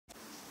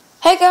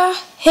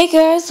Hey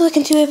guys,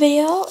 welcome to a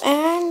video,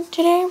 and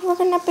today we're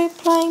gonna be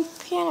playing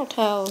Piano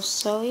Tiles.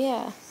 So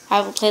yeah, I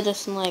haven't played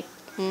this in like,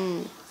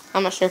 I'm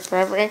not sure,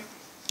 forever.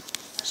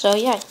 So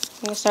yeah,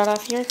 I'm gonna start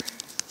off here.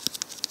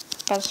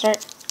 Gotta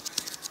start.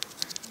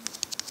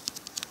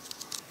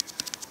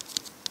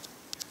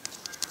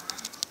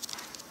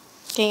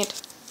 Dang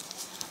it.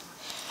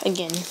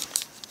 Again.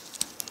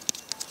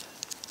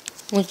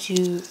 Would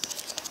you?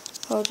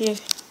 Oh dear.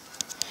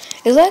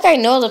 It's like I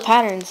know the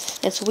patterns.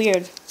 It's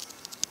weird.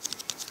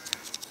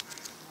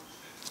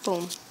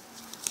 Boom.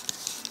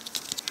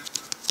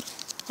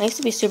 I used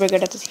to be super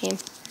good at this game.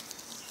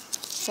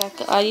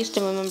 I used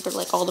to remember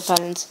like all the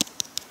patterns.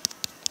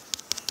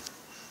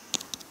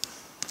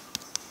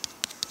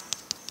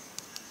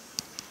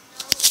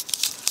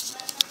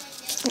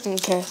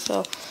 Okay,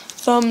 so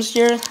thumbs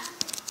here.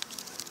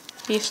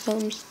 These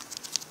thumbs.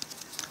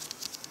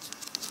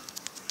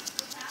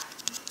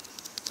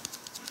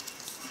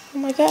 Oh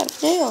my god,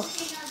 nail.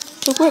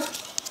 So quick.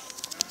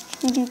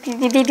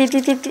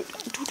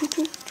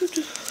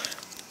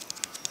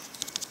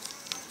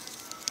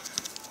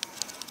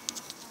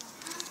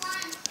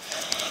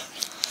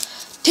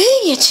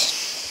 Dang it!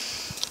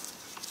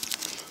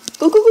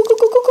 Go, go, go, go,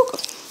 go, go, go.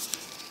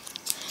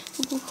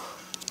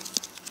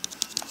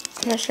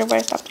 I'm not sure why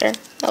I stopped there.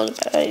 That was a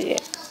bad idea.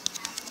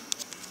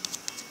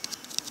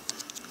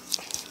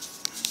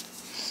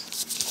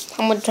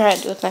 I'm gonna try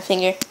to do it with my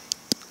finger.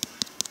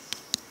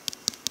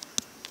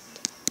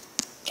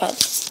 God,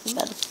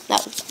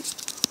 that was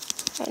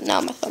bad.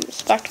 Now my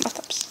thumbs. Back to my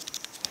thumbs.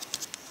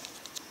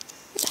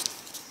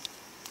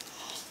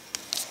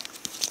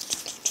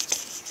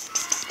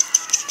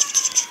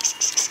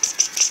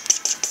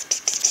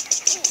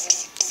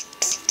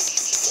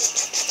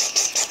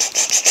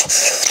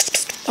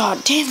 Oh,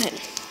 damn it.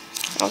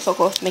 I was so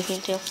close to making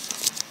it too.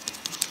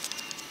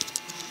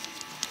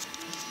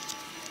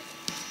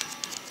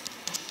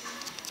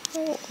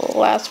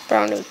 Last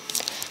round of...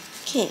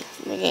 Okay,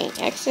 we're going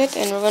to exit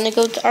and we're going to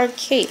go to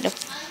arcade.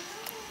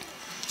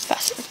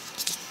 Faster.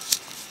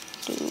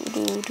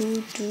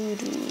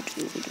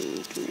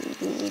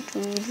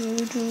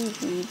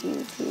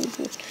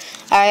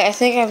 I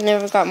think I've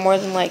never got more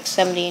than like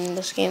 70 in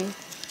this game.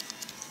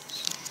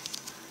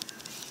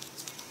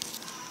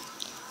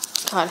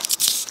 God,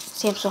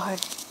 damn, so hard.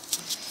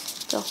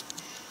 Go.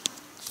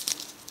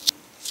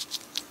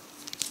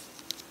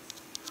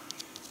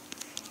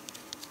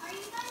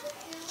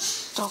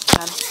 Oh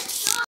God.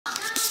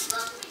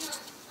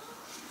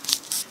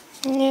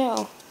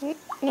 No,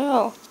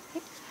 no.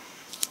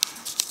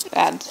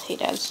 Ads,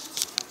 hate ads.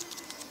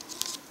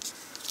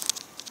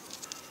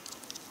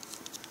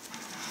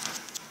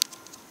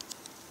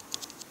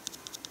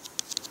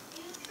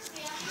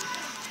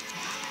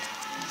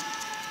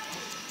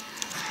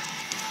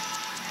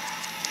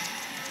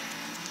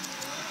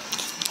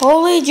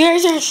 Holy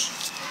Jesus!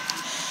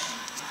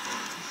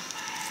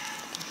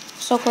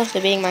 So close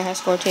to being my high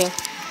score too.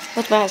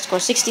 What's my high score?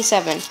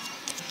 67.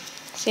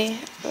 See,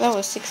 that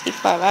was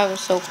 65. I was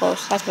so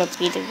close. I could have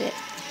beaten it.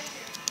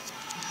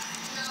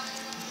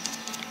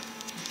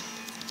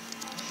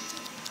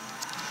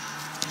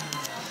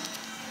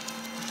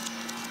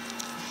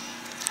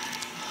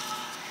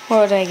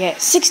 What did I get?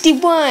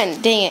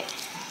 61! Dang it.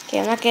 Okay,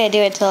 I'm not gonna do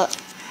it till...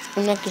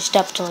 I'm not gonna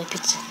stop till I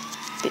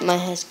beat my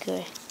high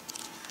score.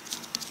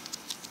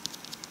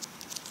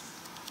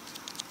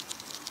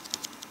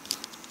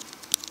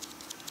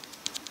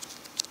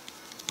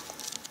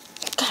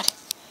 God.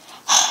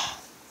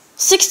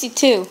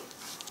 62!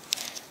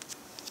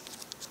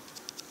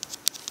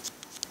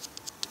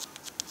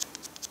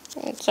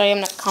 Sorry, I'm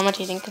not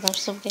commentating because I'm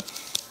still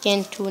getting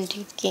into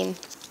the game.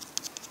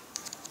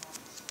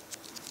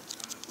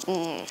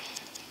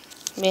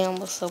 Being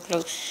almost so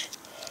close.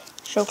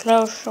 So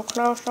close, so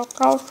close, so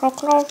close, so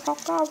close, so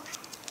close.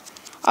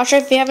 Also,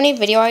 if you have any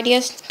video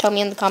ideas, tell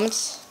me in the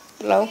comments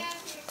below.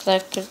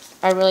 Because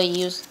I really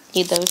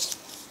need those.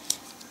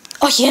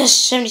 Oh yes,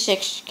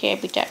 76. Okay, I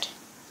beat that.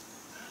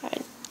 I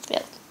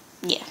failed.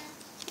 Yeah.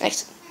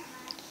 Excellent.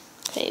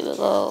 Okay, we'll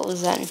go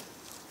Zen.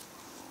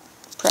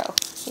 Pro.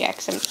 Yeah,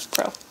 because I'm just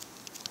pro.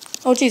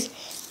 Oh jeez.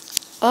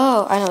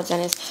 Oh, I know what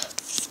Zen is.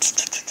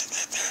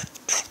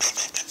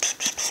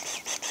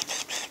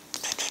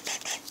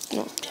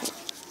 No, damn it.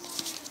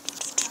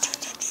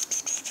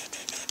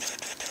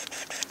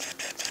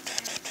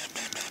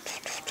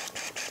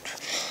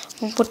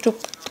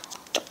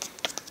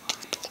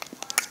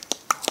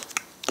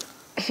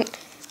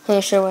 I'm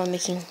not sure why I'm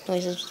making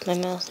noises with my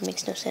mouth. It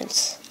makes no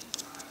sense.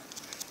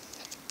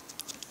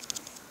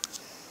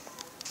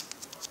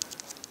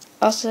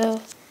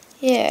 Also,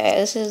 yeah,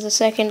 this is the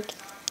second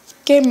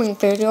gaming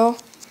video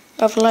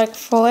of like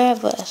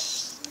forever.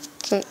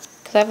 Because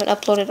I haven't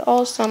uploaded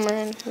all summer,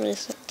 and I'm really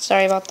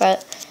sorry about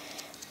that.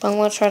 But I'm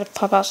going to try to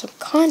pop out some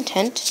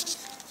content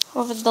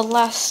over the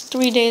last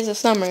 3 days of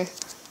summer.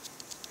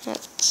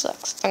 That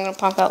sucks. I'm going to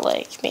pop out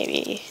like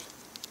maybe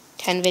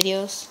 10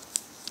 videos.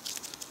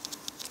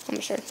 I'm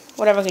not sure.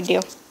 Whatever I could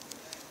do.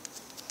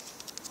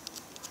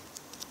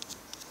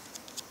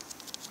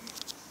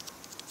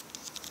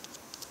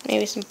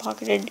 maybe some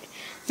pocketed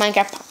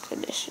Minecraft Pocket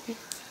Edition.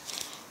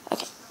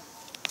 Okay.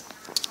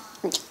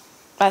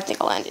 I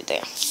think I'll end it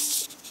there.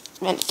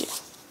 End it there.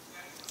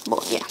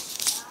 Well, yeah.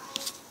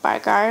 Bye,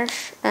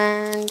 guys,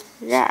 and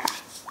yeah.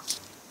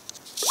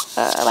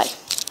 Bye.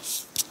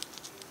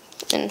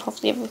 And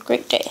hopefully you have a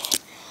great day.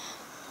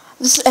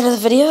 This is the end of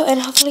the video,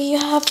 and hopefully you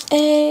have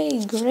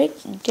a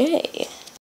great day.